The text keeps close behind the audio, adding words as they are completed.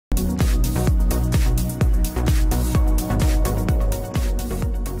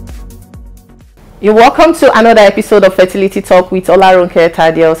You're welcome to another episode of Fertility Talk with Olaronke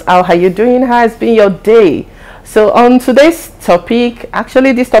Tadiels. How are you doing? How has been your day? So on today's topic,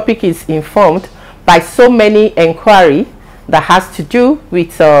 actually this topic is informed by so many inquiry that has to do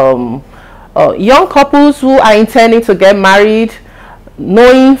with young couples who are intending to get married,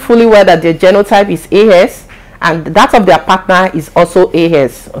 knowing fully well that their genotype is AS and that of their partner is also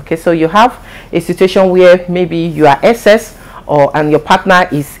AS. Okay, so you have a situation where maybe you are SS and your partner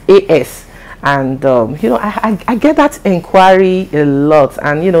is AS. And I get that inquiry a lot,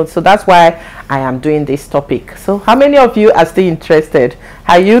 and so that's why I am doing this topic. So how many of you are still interested?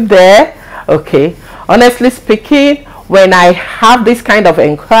 Are you there? Okay, honestly speaking, when I have this kind of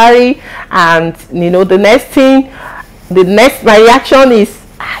inquiry, and the next my reaction is,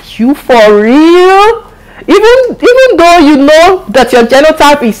 are you for real? Even though you know that your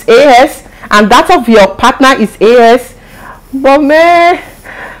genotype is AS and that of your partner is AS, but man,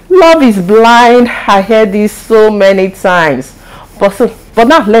 love is blind. I heard this so many times. But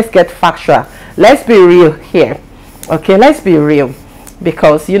now let's get factual. Let's be real here. Okay, let's be real.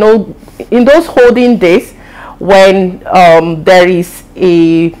 Because in those holding days when there is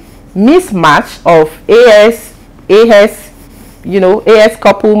a mismatch of AS, AS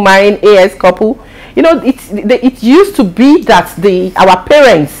couple marrying AS couple, it used to be that our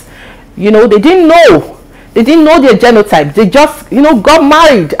parents, they didn't know. They didn't know their genotype. They just, got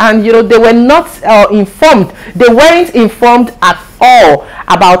married, and they were not informed. They weren't informed at all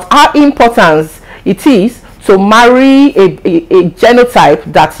about how important it is to marry a genotype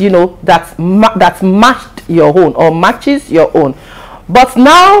that that matched your own or matches your own. But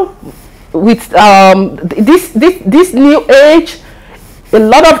now with this new age, a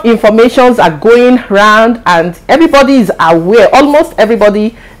lot of informations are going around, and everybody is aware. Almost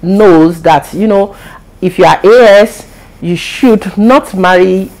everybody knows that if you are AS, you should not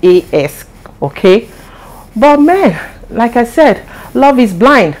marry AS. Okay, but man, like I said, love is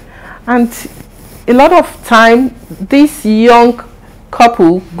blind, and a lot of time this young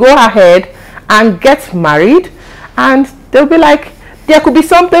couple go ahead and get married, and they'll be like, there could be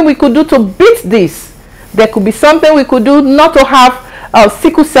something we could do to beat this. There could be something we could do not to have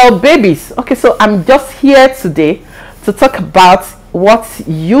sickle cell babies. Okay, so I'm just here today to talk about what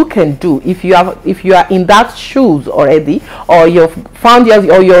you can do if you are in that shoes already, or you've found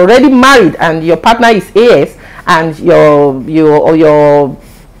or you're already married and your partner is AS and you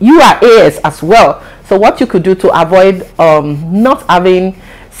are AS as well. So what you could do to avoid not having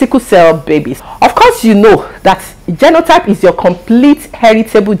sickle cell babies. Of course, you know that genotype is your complete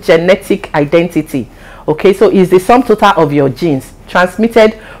heritable genetic identity. Okay, so it's the sum total of your genes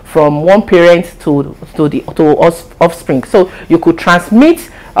transmitted from one parent to offspring. So you could transmit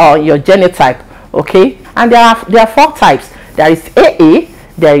your genotype. Okay, and there are four types. There is AA,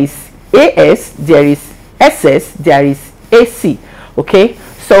 there is AS, there is SS, there is AC. Okay,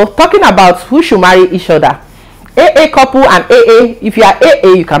 so talking about who should marry each other, AA couple and AA. If you are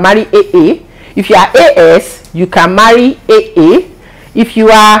AA, you can marry AA. If you are AS, you can marry AA. If you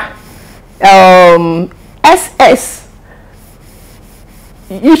are SS,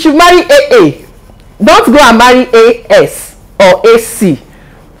 you should marry AA. Don't go and marry AS or AC.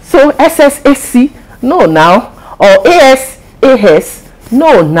 So SSAC, no now, or AS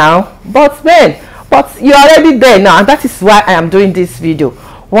no now. But you're already there now, and that is why I am doing this video.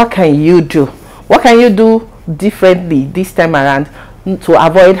 What can you do? What can you do differently this time around to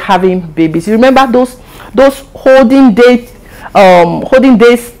avoid having babies? You remember those holding day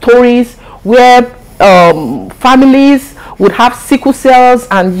stories where families would have sickle cells,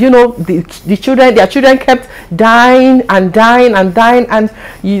 and their children kept dying, and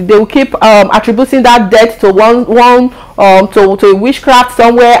they will keep attributing that death to to a witchcraft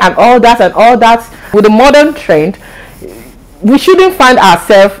somewhere, and all that. With the modern trend, we shouldn't find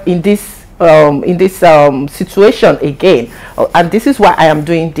ourselves in this situation again, and this is why I am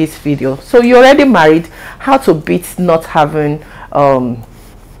doing this video. So you're already married, how to beat not having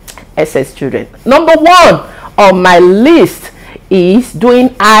SS children. Number one on my list is doing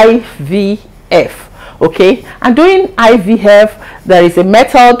IVF. Okay, and doing IVF, there is a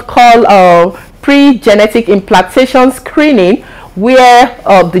method called pre-genetic implantation screening, where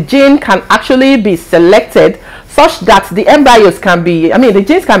the gene can actually be selected such that the embryos the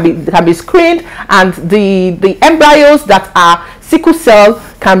genes can be screened, and the embryos that are sickle cell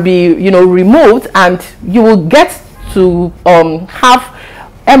can be removed, and you will get to have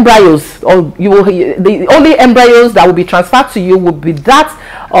embryos, or the only embryos that will be transferred to you will be that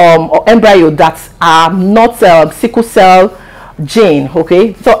embryo that are not sickle cell gene.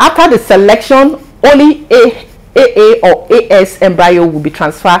 Okay, so after the selection, only AA or AS embryo will be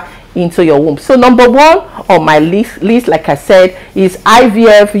transferred into your womb. So number one on my list, like I said, is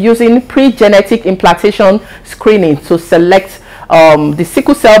IVF using pre-genetic implantation screening to select the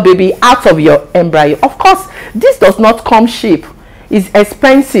sickle cell baby out of your embryo. Of course, this does not come cheap. It's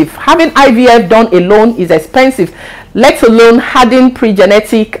expensive. Having IVF done alone is expensive, let alone adding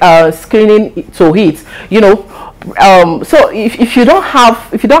pre-genetic screening to it. So if you don't have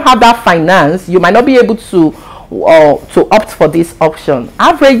that finance, you might not be able to opt for this option.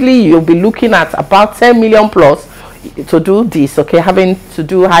 Averagely, you'll be looking at about 10 million plus to do this. Okay, having to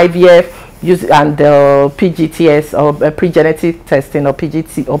do IVF use and PGTS or pre-genetic testing, or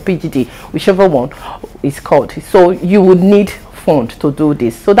PGT or PGD, whichever one is called. So you would need fund to do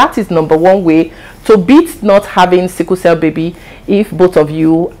this. So that is number one way to beat not having sickle cell baby. If both of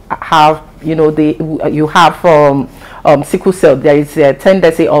you have, you have sickle cell, there is a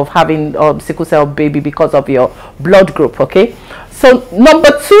tendency of having sickle cell baby because of your blood group. Okay, so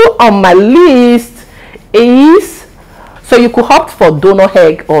number two on my list is, so you could opt for donor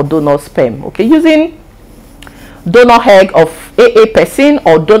egg or donor sperm. Okay, using donor egg of AA person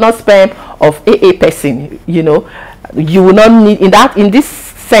or donor sperm of AA person, you will not need, in this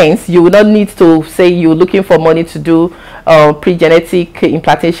sense, you will not need to say you're looking for money to do pre-genetic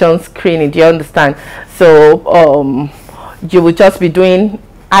implantation screening. Do you understand? So you will just be doing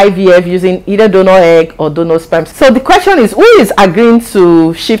IVF using either donor egg or donor sperm. So the question is, who is agreeing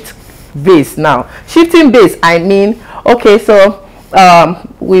to shift base now? Shifting base, I mean, okay, so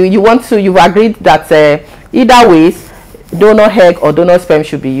you've agreed that either ways donor egg or donor sperm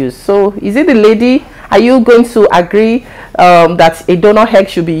should be used. So is it the lady? Are you going to agree that a donor egg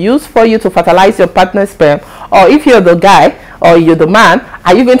should be used for you to fertilize your partner's sperm? Or if you're the guy or you're the man,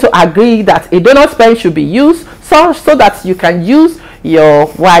 are you going to agree that a donor sperm should be used so that you can use your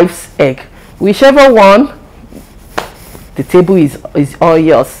wife's egg? Whichever one, the table is all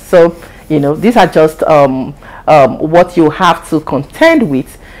yours. So these are just what you have to contend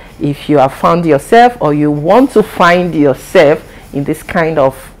with if you have found yourself, or you want to find yourself in this kind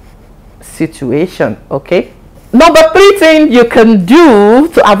of situation. Okay, number three thing you can do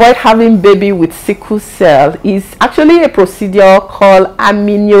to avoid having baby with sickle cell is actually a procedure called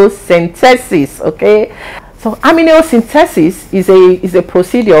amniocentesis. Okay, so amniocentesis is a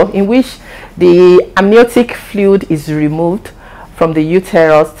procedure in which the amniotic fluid is removed from the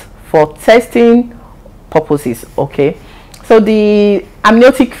uterus for testing purposes. Okay, so the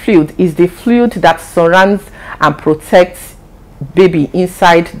amniotic fluid is the fluid that surrounds and protects baby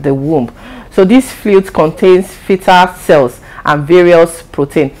inside the womb. So this fluid contains fetal cells and various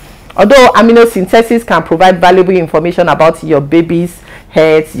proteins. Although amniocentesis can provide valuable information about your baby's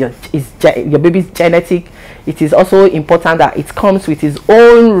health, your baby's genetic, it is also important that it comes with its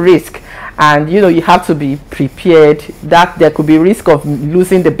own risk, and you have to be prepared that there could be risk of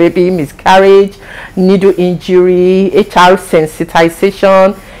losing the baby, miscarriage, needle injury, HR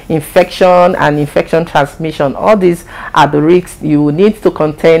sensitization, infection, and infection transmission. All these are the risks you need to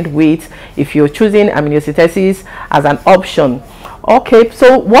contend with if you're choosing amniocentesis as an option. Okay,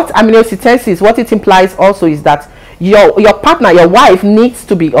 so what amniocentesis, what it implies also is that your partner, your wife needs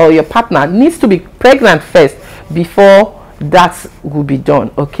to be, or your partner needs to be pregnant first before that will be done.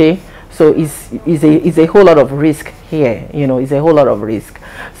 Okay, so is a whole lot of risk here. Is a whole lot of risk.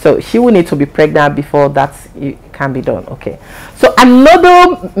 So she will need to be pregnant before that can be done. Okay, so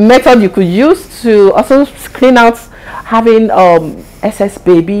another method you could use to also screen out having SS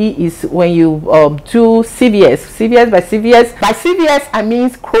baby is when you do CVS. By CVS I mean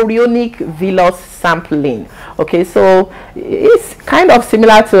chorionic villus sampling. Okay, so it's kind of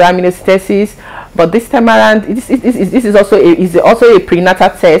similar to amniocentesis, but this time around this is also a prenatal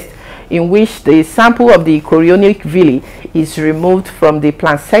test in which the sample of the chorionic villi is removed from the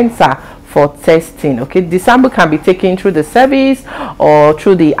placenta for testing. Okay, the sample can be taken through the cervix or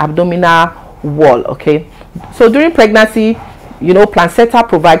through the abdominal wall. Okay, so during pregnancy, placenta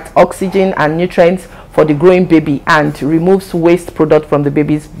provides oxygen and nutrients for the growing baby and removes waste product from the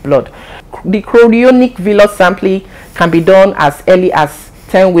baby's blood. The chorionic villus sampling can be done as early as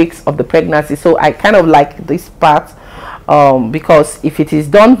 10 weeks of the pregnancy. So I kind of like this part because if it is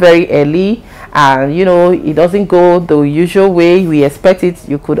done very early and it doesn't go the usual way we expect it,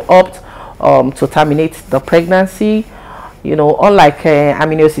 you could opt to terminate the pregnancy. Unlike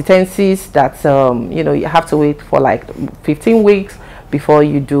amniocentesis that you have to wait for like 15 weeks before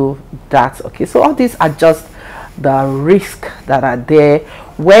you do that. Okay, so all these are just the risks that are there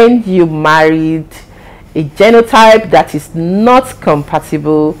when you married a genotype that is not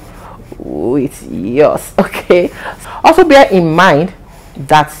compatible with yours. Okay, also bear in mind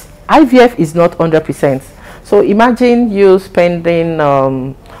that IVF is not 100%. So imagine you spending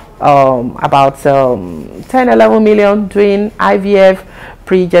about 10-11 million doing IVF,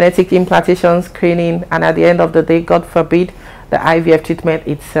 pre-genetic implantation screening, and at the end of the day, God forbid, the IVF treatment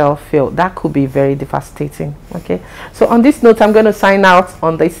itself failed. That could be very devastating. Okay, so on this note, I'm going to sign out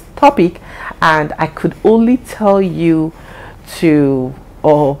on this topic, and I could only tell you to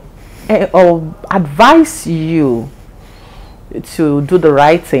or advise you to do the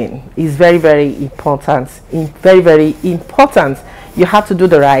right thing. Is very, very important. Very, very important. You have to do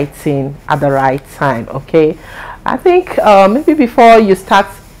the right thing at the right time. Okay, I think maybe before you start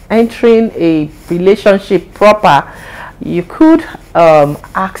entering a relationship proper, you could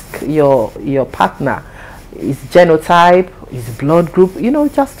ask your partner his genotype, his blood group, you know,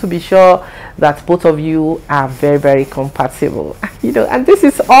 just to be sure that both of you are very, very compatible. You know, and this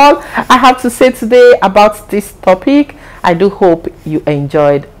is all I have to say today about this topic. I do hope you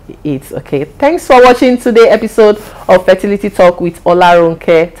enjoyed it. Okay, thanks for watching today's episode of Fertility Talk with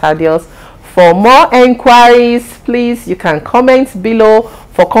Olarunke Thaddeus. For more enquiries, please, you can comment below.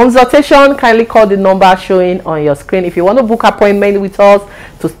 For consultation, kindly call the number showing on your screen. If you want to book appointment with us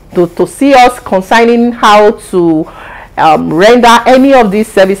to see us concerning how to render any of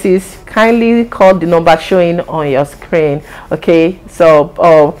these services, kindly call the number showing on your screen. Okay,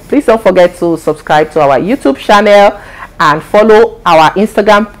 so please don't forget to subscribe to our YouTube channel and follow our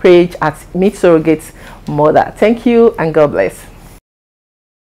Instagram page at Meet Surrogate Mother. Thank you and God bless.